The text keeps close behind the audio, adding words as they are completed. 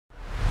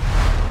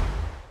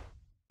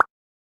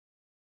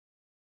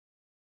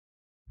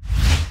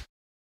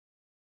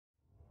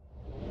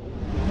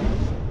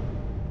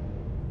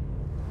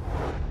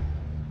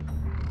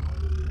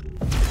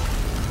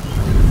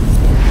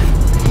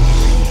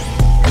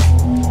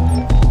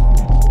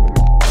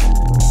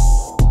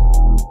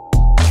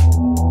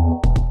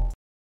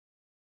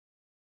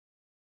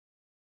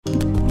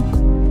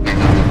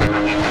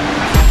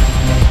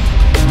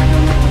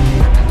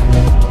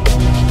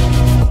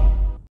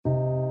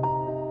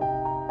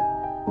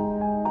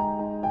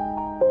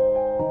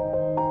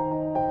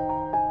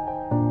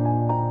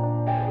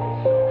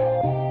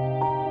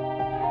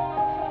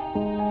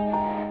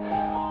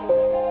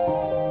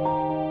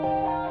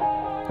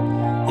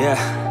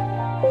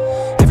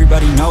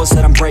knows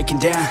that I'm breaking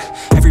down.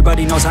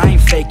 Everybody knows I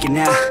ain't faking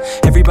now.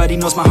 Everybody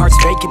knows my heart's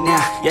vacant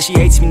now. Yeah, she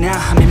hates me now,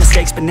 I made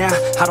mistakes but now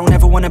I don't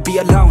ever wanna be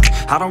alone.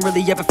 I don't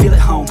really ever feel at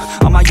home.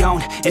 On my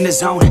own, in the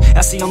zone,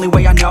 that's the only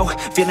way I know.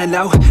 Feeling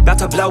low, about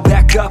to blow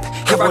back up.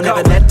 I won't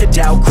ever let the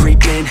doubt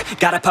creep in.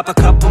 Gotta pop a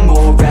couple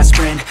more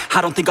aspirin.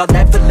 I don't think I'll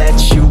ever let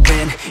you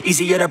in.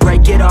 Easier to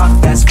break it off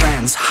best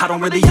friends. I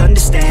don't really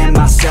understand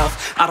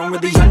myself. I don't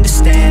really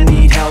understand,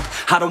 need help.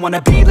 I don't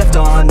wanna be left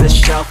on the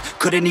shelf.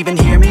 Couldn't even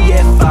hear me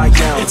if I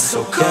yelled. It's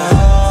so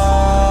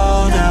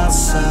cold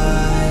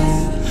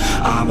outside,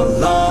 I'm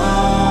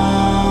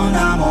alone,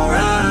 I'm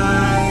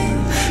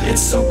alright.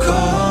 It's so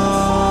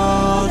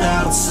cold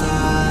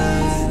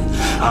outside,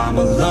 I'm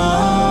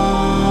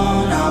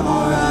alone, I'm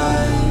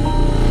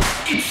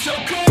alright. It's so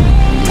cold.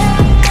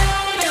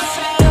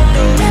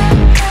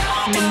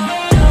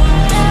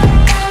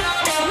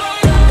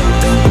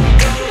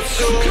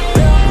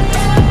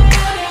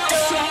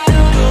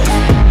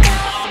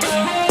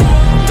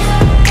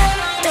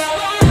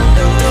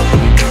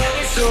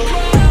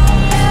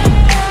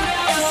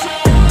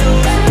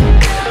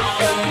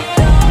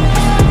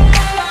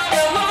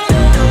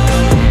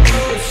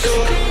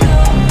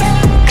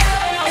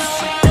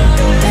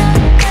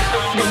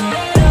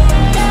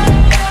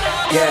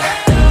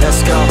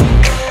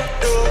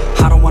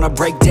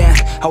 Break down,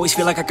 always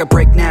feel like I could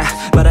break now,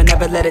 but I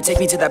never let it take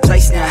me to that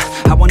place now.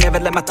 I won't ever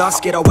let my thoughts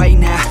get away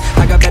now.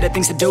 I got better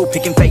things to do,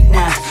 picking fate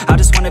now. I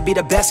just wanna be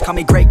the best, call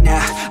me great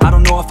now. I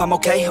don't know if I'm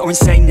okay or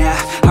insane now.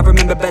 I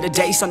remember better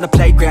days on the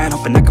playground,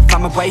 hoping I can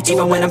find my way.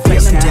 Even when I'm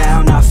feeling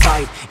down, I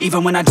fight.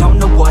 Even when I don't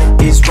know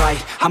what is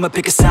right, I'ma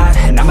pick a side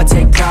and I'ma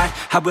take pride.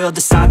 I will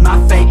decide my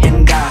fate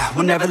and I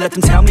will never let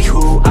them tell me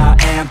who I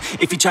am.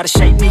 If you try to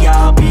shape me,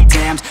 I'll be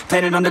damned.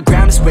 Planet on the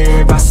ground is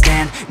where I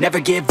stand. Never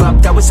give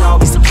up, that was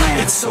always the plan.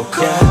 It's so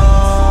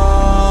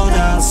cold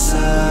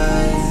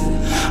outside,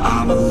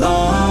 I'm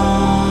alone.